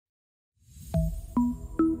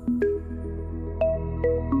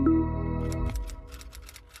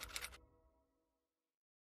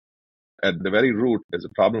at the very root is a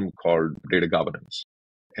problem called data governance.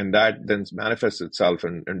 And that then manifests itself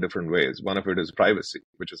in different ways. One of it is privacy,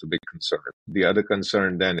 which is a big concern. The other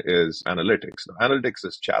concern then is analytics. Now, analytics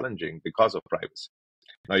is challenging because of privacy.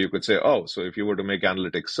 Now you could say, oh, so if you were to make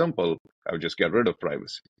analytics simple, I would just get rid of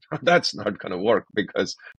privacy. That's not going to work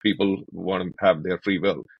because people want to have their free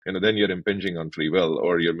will. Then you're impinging on free will,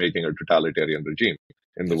 or you're making a totalitarian regime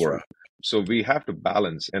in the world. Right. So we have to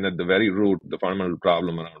balance. And at the very root, the fundamental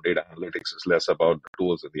problem around data analytics is less about the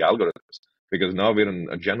tools and the algorithms, because now we're in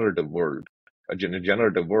a generative world. In a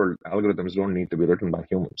generative world, algorithms don't need to be written by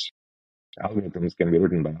humans. Algorithms can be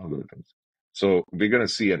written by algorithms. So we're going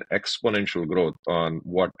to see an exponential growth on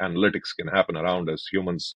what analytics can happen around us.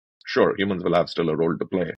 Humans, sure, humans will have still a role to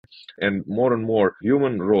play. And more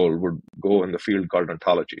human role would go in the field called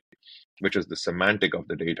ontology, which is the semantic of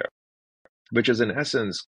the data, which is in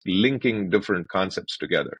essence linking different concepts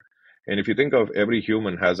together. And if you think of every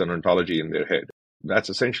human has an ontology in their head, that's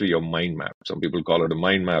essentially your mind map. Some people call it a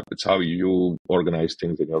mind map. It's how you organize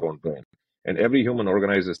things in your own brain. And every human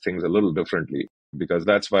organizes things a little differently, because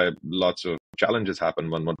that's why lots of challenges happen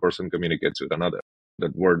when one person communicates with another.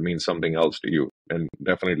 That word means something else to you. And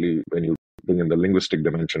definitely when you bring in the linguistic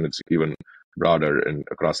dimension, it's even broader and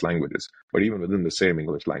across languages. But even within the same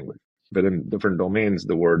English language, within different domains,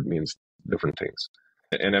 the word means different things.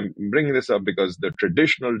 And I'm bringing this up because the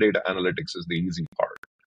traditional data analytics is the easy part,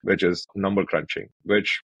 which is number crunching,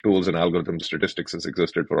 which tools and algorithms, statistics has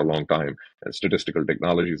existed for a long time, and statistical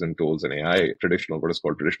technologies and tools and AI, what is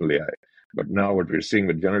called traditional AI. But now what we're seeing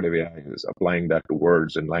with generative AI is applying that to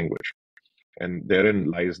words and language. And therein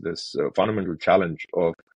lies this fundamental challenge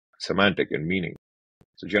of semantic and meaning.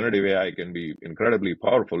 So generative AI can be incredibly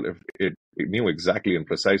powerful if it knew exactly and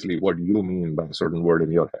precisely what you mean by a certain word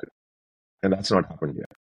in your head. And that's not happened yet.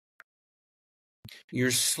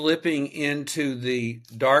 You're slipping into the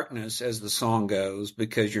darkness, as the song goes,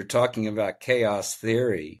 because you're talking about chaos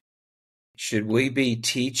theory. Should we be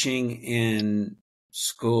teaching in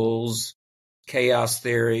schools chaos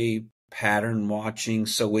theory, pattern watching,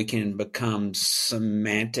 so we can become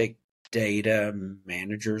semantic data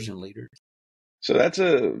managers and leaders? So that's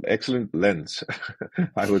an excellent lens,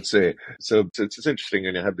 I would say. So it's interesting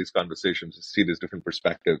when you have these conversations to see these different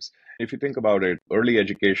perspectives. If you think about it, early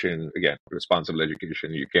education, again, responsible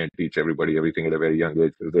education, you can't teach everybody everything at a very young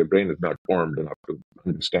age because their brain is not formed enough to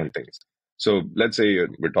understand things. So let's say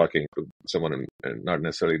we're talking to someone not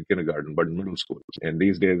necessarily in kindergarten, but in middle school. And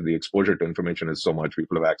these days, the exposure to information is so much.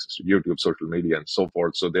 People have access to YouTube, social media, and so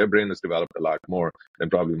forth. So their brain has developed a lot more than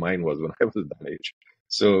probably mine was when I was that age.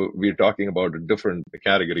 So we're talking about a different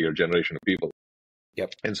category or generation of people.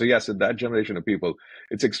 Yep. And so, yes, in that generation of people,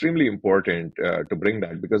 it's extremely important to bring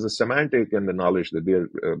that, because the semantic and the knowledge that they're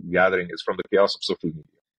gathering is from the chaos of social media.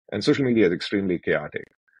 And social media is extremely chaotic,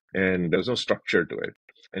 and there's no structure to it.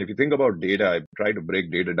 And if you think about data, I try to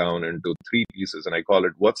break data down into three pieces, and I call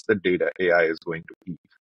it, what's the data AI is going to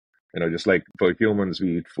eat? Just like for humans,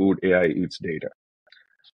 we eat food, AI eats data.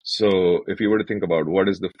 So if you were to think about what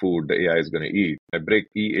is the food the AI is going to eat, I break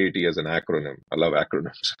EAT as an acronym. I love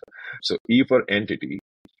acronyms. So E for entity,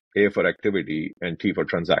 A for activity, and T for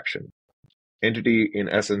transaction. Entity, in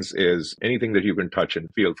essence, is anything that you can touch and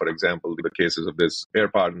feel. For example, the cases of this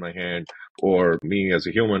AirPod in my hand, or me as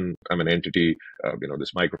a human, I'm an entity.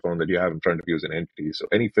 This microphone that you have in front of you is an entity. So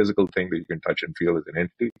any physical thing that you can touch and feel is an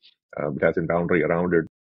entity. It has a boundary around it.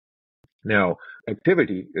 Now,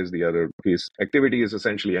 activity is the other piece. Activity is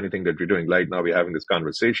essentially anything that we're doing. Right now, we're having this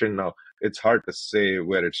conversation. Now, it's hard to say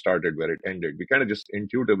where it started, where it ended. We kind of just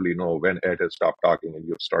intuitively know when Ed has stopped talking and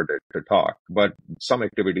you've started to talk. But some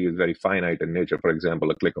activity is very finite in nature. For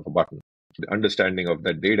example, a click of a button. The understanding of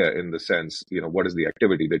that data in the sense, what is the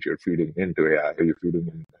activity that you're feeding into AI? Are you feeding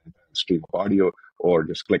in a stream of audio, or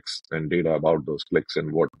just clicks and data about those clicks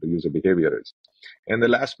and what the user behavior is? And the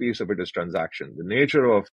last piece of it is transaction. The nature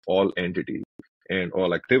of all entity and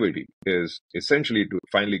all activity is essentially to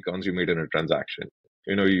finally consummate in a transaction.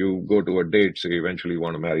 You go to a date, so you eventually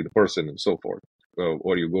want to marry the person and so forth.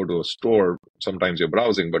 Or you go to a store, sometimes you're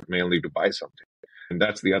browsing, but mainly to buy something. And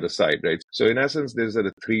that's the other side, right? So in essence, these are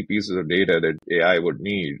the three pieces of data that AI would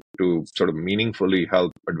need to sort of meaningfully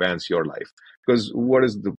help advance your life. Because what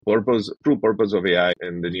is the true purpose of AI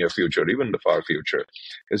in the near future, even the far future,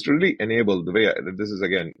 is to really enable this is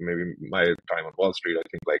again, maybe my time on Wall Street, I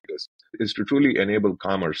think like this, is to truly enable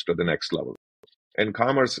commerce to the next level. And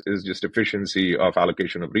commerce is just efficiency of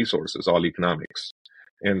allocation of resources, all economics.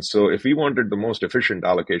 And so if we wanted the most efficient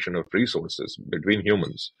allocation of resources between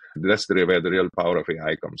humans, that's where the real power of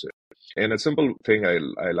AI comes in. And a simple thing I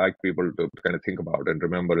like people to kind of think about and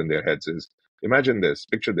remember in their heads is, imagine this,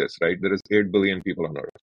 picture this, right? There is 8 billion people on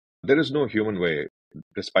Earth. There is no human way,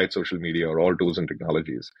 despite social media or all tools and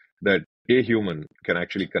technologies, that a human can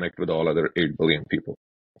actually connect with all other 8 billion people.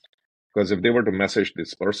 Because if they were to message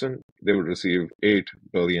this person, they would receive 8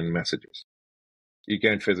 billion messages. You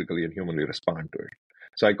can't physically and humanly respond to it.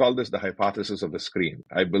 So I call this the hypothesis of the screen.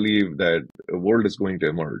 I believe that a world is going to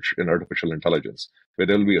emerge in artificial intelligence where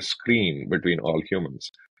there will be a screen between all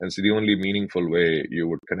humans. And so the only meaningful way you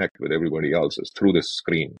would connect with everybody else is through this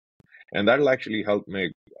screen. And that'll actually help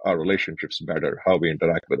make our relationships better, how we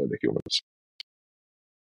interact with other humans.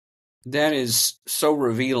 That is so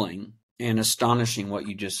revealing and astonishing what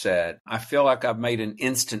you just said. I feel like I've made an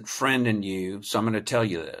instant friend in you, so I'm going to tell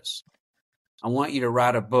you this. I want you to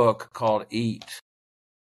write a book called Eat.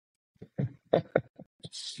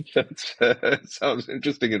 That sounds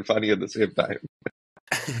interesting and funny at the same time.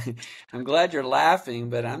 I'm glad you're laughing,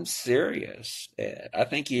 but I'm serious, Ed. I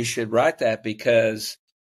think you should write that because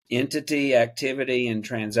entity, activity, and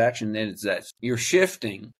transaction is that you're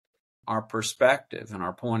shifting our perspective and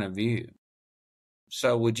our point of view.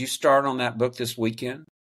 So would you start on that book this weekend?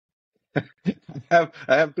 I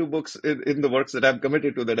have 2 books in the works that I'm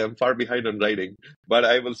committed to that I'm far behind on writing, but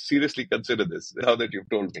I will seriously consider this now that you've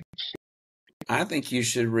told me. I think you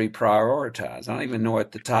should reprioritize. I don't even know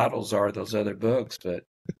what the titles are of those other books, but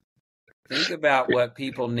think about what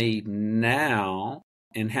people need now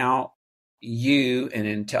and how you and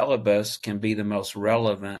Intellibus can be the most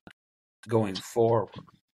relevant going forward.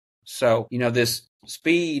 So, this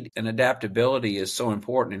speed and adaptability is so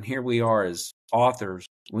important. And here we are as authors.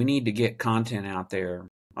 We need to get content out there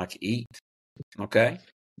like Eat. Okay?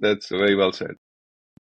 That's very well said.